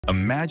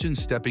Imagine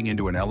stepping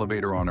into an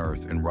elevator on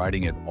Earth and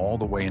riding it all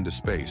the way into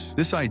space.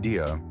 This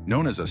idea,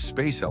 known as a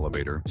space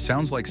elevator,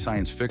 sounds like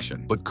science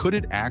fiction, but could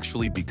it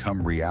actually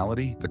become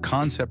reality? The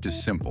concept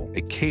is simple: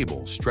 a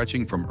cable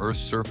stretching from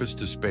Earth's surface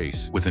to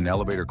space with an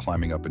elevator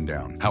climbing up and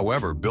down.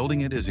 However,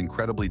 building it is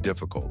incredibly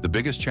difficult. The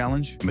biggest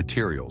challenge?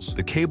 Materials.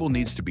 The cable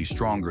needs to be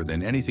stronger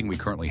than anything we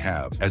currently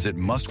have, as it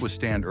must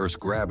withstand Earth's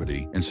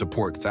gravity and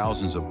support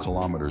thousands of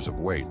kilometers of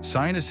weight.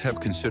 Scientists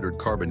have considered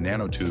carbon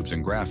nanotubes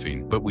and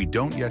graphene, but we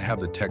don't yet have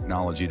the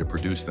technology to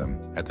produce them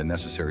at the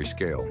necessary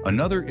scale.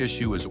 Another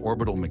issue is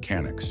orbital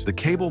mechanics. The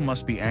cable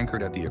must be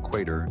anchored at the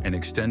equator and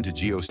extend to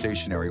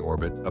geostationary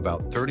orbit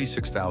about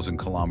 36,000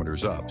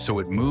 kilometers up, so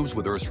it moves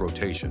with Earth's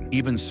rotation.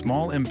 Even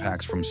small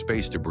impacts from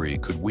space debris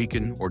could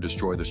weaken or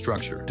destroy the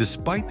structure.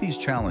 Despite these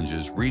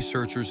challenges,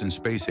 researchers and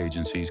space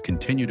agencies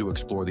continue to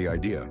explore the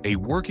idea. A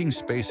working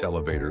space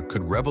elevator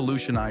could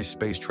revolutionize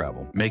space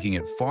travel, making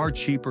it far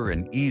cheaper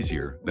and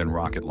easier than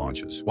rocket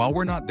launches. While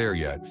we're not there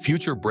yet,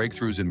 future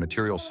breakthroughs in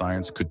material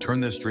science could turn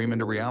this dream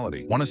into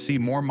reality. Want to see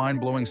more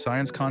mind-blowing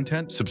science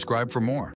content? Subscribe for more.